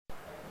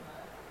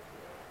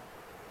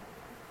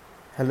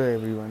Hello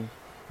everyone.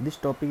 This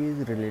topic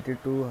is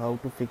related to how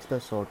to fix the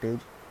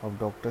shortage of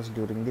doctors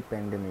during the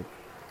pandemic.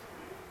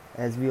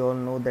 As we all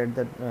know that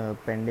the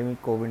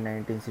pandemic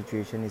COVID-19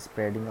 situation is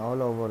spreading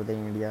all over the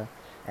India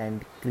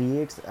and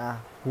creates a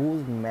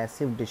huge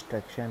massive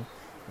destruction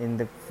in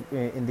the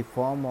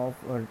form of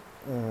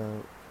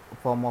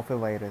a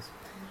virus.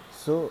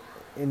 So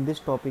in this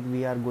topic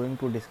we are going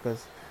to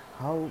discuss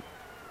how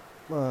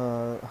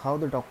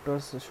the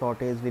doctors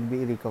shortage will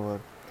be recovered.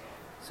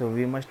 So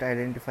we must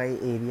identify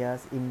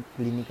areas in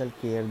clinical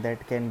care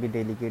that can be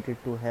delegated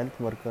to health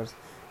workers,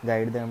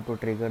 guide them to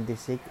trigger the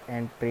sick,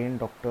 and train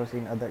doctors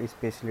in other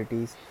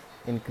specialties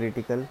in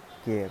critical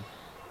care.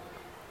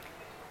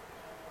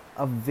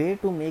 A way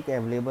to make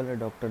available a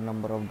doctor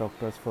number of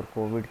doctors for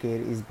COVID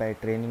care is by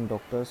training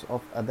doctors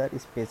of other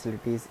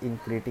specialties in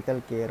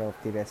critical care of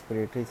the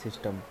respiratory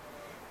system.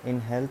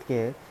 In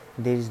healthcare,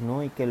 there is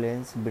no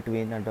equivalence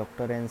between a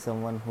doctor and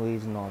someone who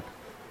is not.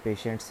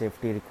 Patient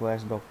safety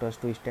requires doctors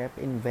to step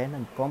in when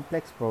a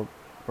complex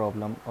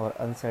problem or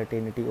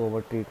uncertainty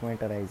over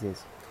treatment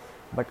arises.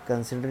 But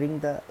considering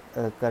the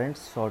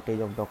current shortage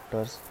of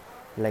doctors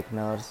like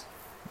nurse,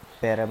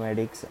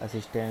 paramedics,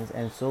 assistants,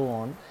 and so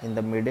on in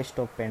the midst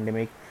of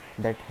pandemic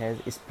that has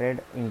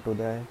spread into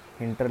the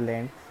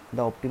hinterland,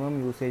 the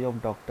optimum usage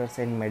of doctors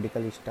and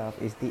medical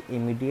staff is the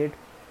immediate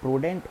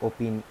prudent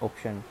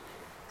option.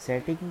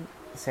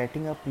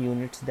 Setting up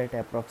units that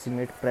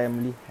approximate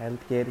primary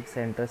healthcare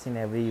centers in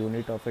every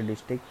unit of a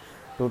district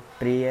to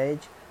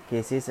triage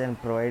cases and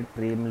provide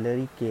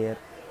primary care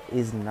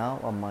is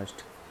now a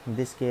must.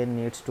 This care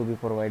needs to be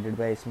provided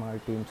by small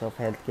teams of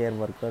healthcare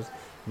workers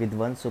with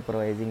one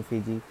supervising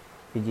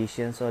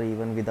physicians or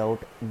even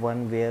without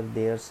one where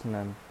there's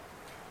none.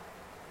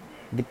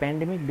 The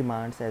pandemic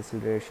demands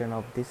acceleration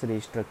of this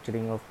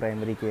restructuring of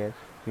primary care.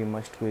 We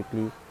must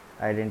quickly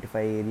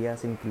identify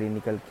areas in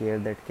clinical care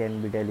that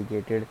can be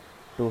delegated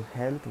to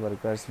health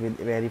workers with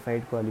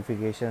verified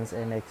qualifications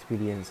and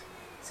experience.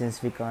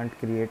 Since we can't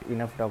create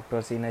enough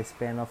doctors in a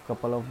span of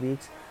couple of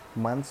weeks,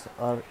 months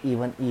or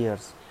even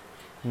years,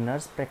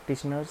 nurse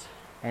practitioners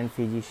and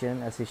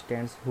physician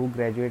assistants who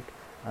graduate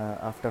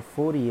after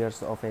 4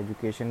 years of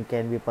education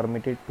can be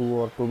permitted to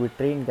or to be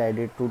trained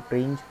guided to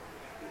train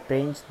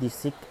the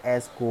sick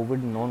as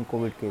COVID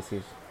non-COVID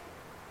cases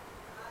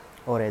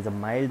or as a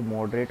mild,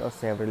 moderate or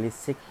severely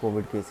sick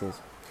COVID cases.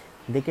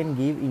 They can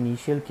give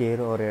initial care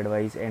or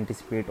advise,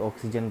 anticipate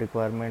oxygen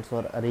requirements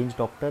or arrange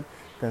doctor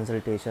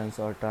consultations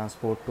or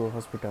transport to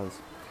hospitals.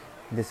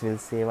 This will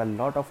save a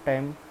lot of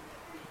time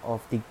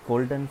of the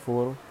golden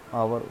 4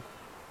 hour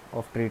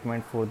of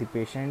treatment for the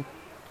patient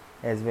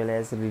as well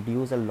as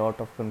reduce a lot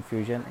of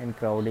confusion and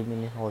crowding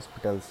in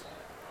hospitals.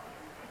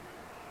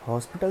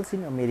 Hospitals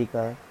in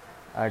America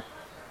are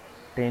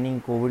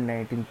training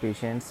COVID-19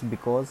 patients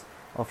because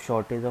of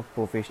shortage of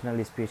professional,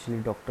 especially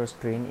doctors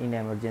trained in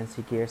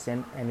emergency cares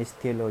and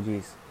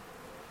anesthesiologies.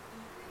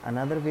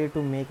 Another way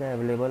to make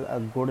available a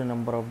good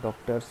number of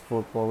doctors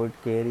for COVID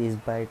care is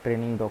by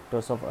training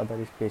doctors of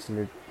other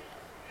specialties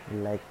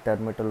like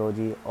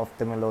dermatology,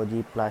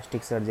 ophthalmology,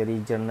 plastic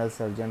surgery, general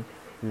surgeon,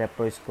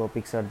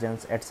 laparoscopic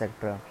surgeons,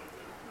 etc.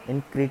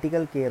 in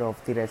critical care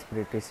of the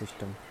respiratory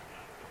system.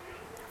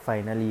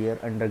 Final year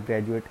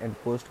undergraduate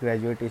and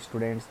postgraduate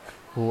students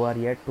who are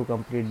yet to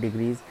complete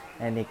degrees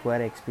and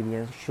acquire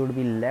experience should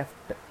be left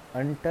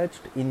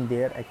untouched in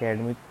their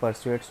academic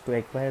pursuits to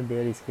acquire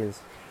their skills.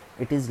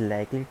 It is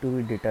likely to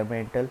be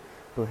detrimental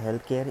to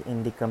healthcare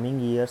in the coming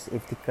years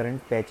if the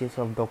current batches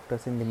of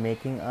doctors in the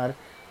making are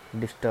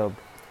disturbed.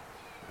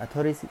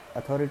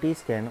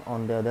 Authorities can,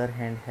 on the other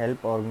hand,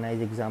 help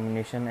organize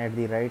examination at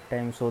the right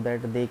time so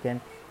that they can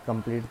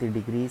complete the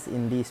degrees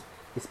in the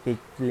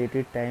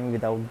stipulated time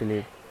without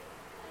delay.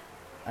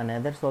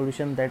 Another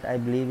solution that I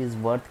believe is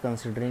worth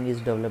considering is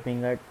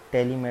developing a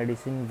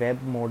telemedicine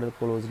web model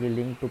closely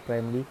linked to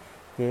primary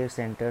care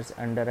centers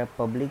under a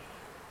public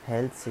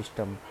health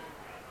system.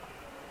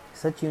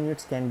 Such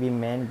units can be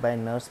manned by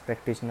nurse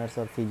practitioners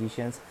or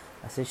physicians,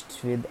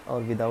 assists with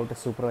or without a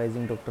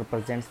supervising doctor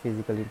present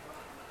physically.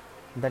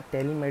 The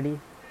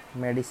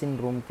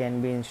telemedicine room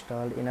can be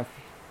installed in a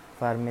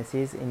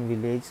pharmacies in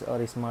villages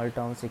or small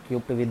towns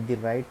equipped with the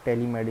right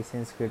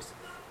telemedicine kits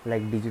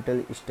like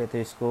digital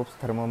stethoscopes,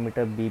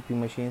 thermometer, BP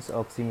machines,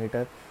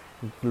 oximeter,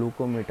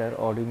 glucometer,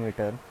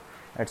 audiometer,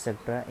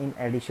 etc. In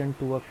addition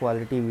to a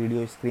quality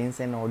video screens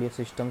and audio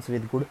systems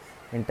with good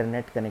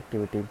internet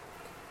connectivity.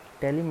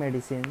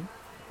 Telemedicine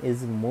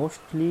is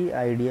mostly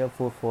ideal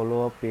for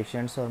follow-up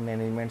patients or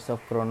management of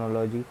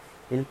chronology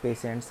ill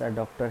patients a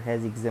doctor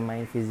has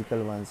examined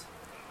physical ones.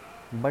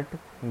 But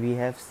we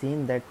have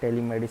seen that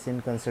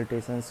telemedicine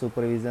consultations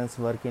supervisions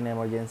work in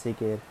emergency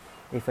care.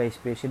 If a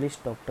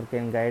specialist doctor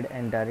can guide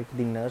and direct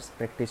the nurse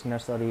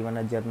practitioners or even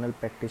a general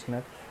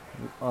practitioner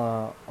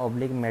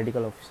oblique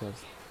medical officers.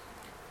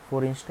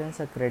 For instance,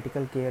 a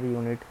critical care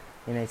unit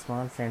in a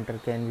small center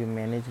can be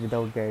managed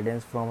without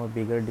guidance from a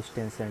bigger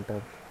distance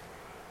center.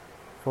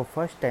 For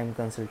first-time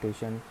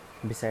consultation,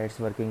 besides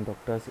working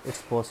doctors,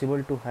 it's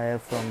possible to hire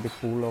from the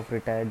pool of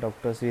retired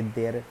doctors with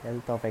their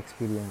health of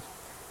experience.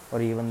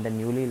 or even the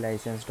newly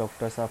licensed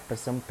doctors after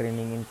some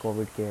training in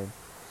COVID care.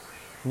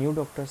 New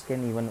doctors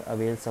can even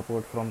avail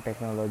support from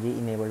technology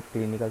enabled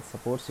clinical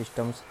support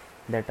systems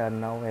that are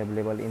now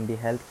available in the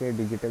healthcare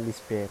digital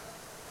sphere.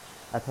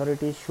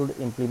 Authorities should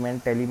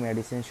implement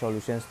telemedicine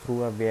solutions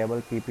through a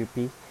viable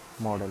PPP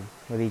model,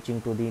 reaching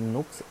to the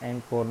nooks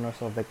and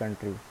corners of the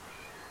country,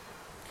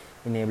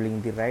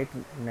 enabling the right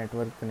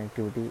network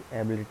connectivity,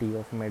 ability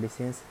of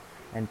medicines,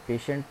 and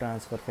patient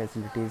transfer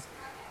facilities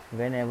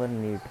whenever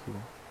need be.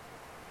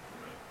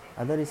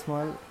 Other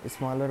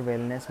smaller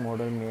wellness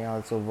model may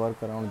also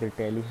work around the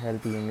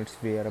telehealth units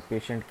where a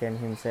patient can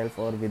himself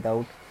or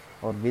without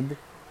or with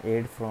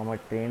aid from a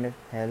trained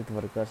health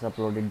workers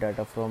uploaded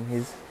data from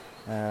his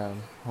uh,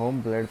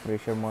 home blood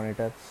pressure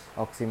monitor,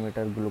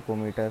 oximeter,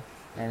 glucometer,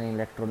 and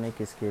electronic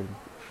scale.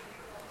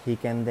 He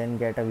can then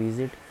get a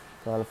visit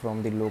call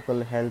from the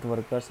local health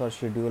workers or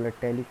schedule a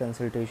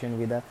teleconsultation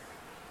with a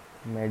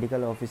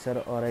medical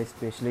officer or a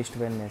specialist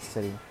when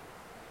necessary.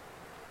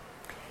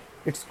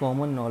 It's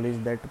common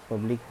knowledge that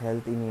public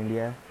health in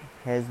India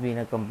has been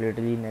a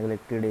completely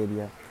neglected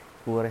area.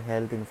 Poor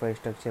health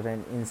infrastructure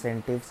and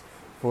incentives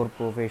for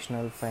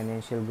professional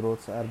financial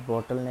growth are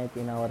bottleneck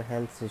in our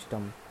health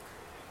system.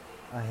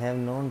 I have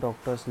known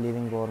doctors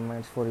leaving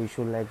governments for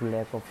issues like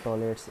lack of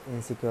toilets,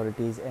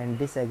 insecurities, and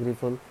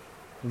disgraceful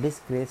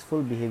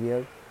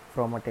behavior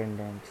from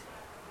attendants.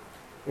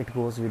 It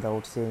goes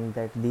without saying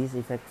that these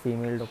affect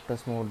female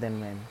doctors more than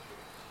men.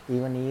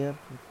 Even here,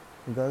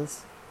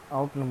 girls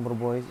outnumber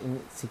boys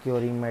in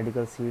securing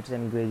medical seats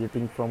and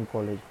graduating from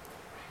college,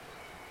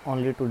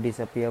 only to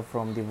disappear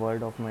from the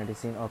world of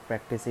medicine or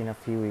practice in a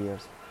few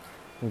years.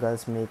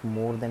 Girls make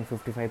more than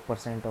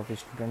 55% of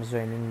students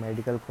joining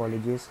medical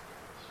colleges.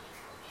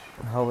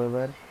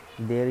 However,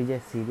 there is a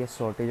serious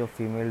shortage of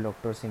female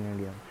doctors in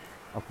India.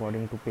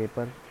 According to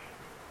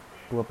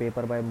a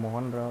paper by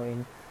Mohan Rao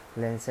in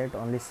Lancet,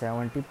 only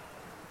 70%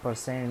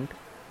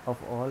 of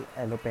all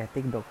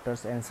allopathic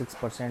doctors and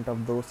 6%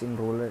 of those in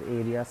rural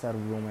areas are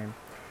women.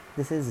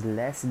 This is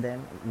less than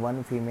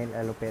one female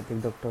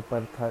allopathic doctor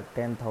per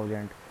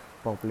 10,000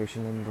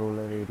 population in rural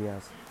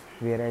areas,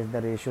 whereas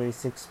the ratio is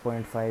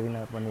 6.5 in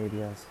urban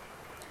areas.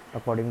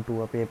 According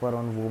to a paper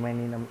on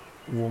women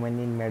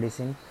in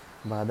medicine,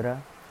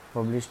 Bhadra,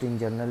 published in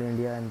Journal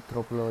India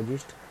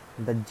Anthropologist,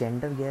 the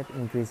gender gap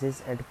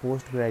increases at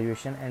post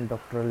graduation and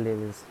doctoral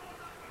levels.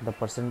 The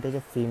percentage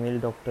of female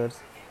doctors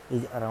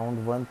is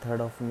around one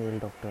third of male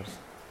doctors.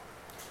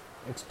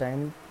 It's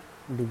time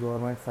the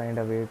government find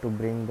a way to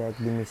bring back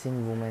the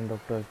missing women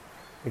doctors.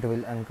 It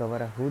will uncover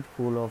a huge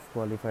pool of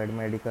qualified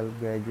medical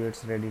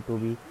graduates ready to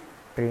be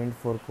trained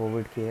for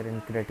COVID care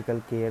and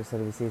critical care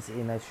services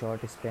in a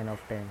short span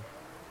of time.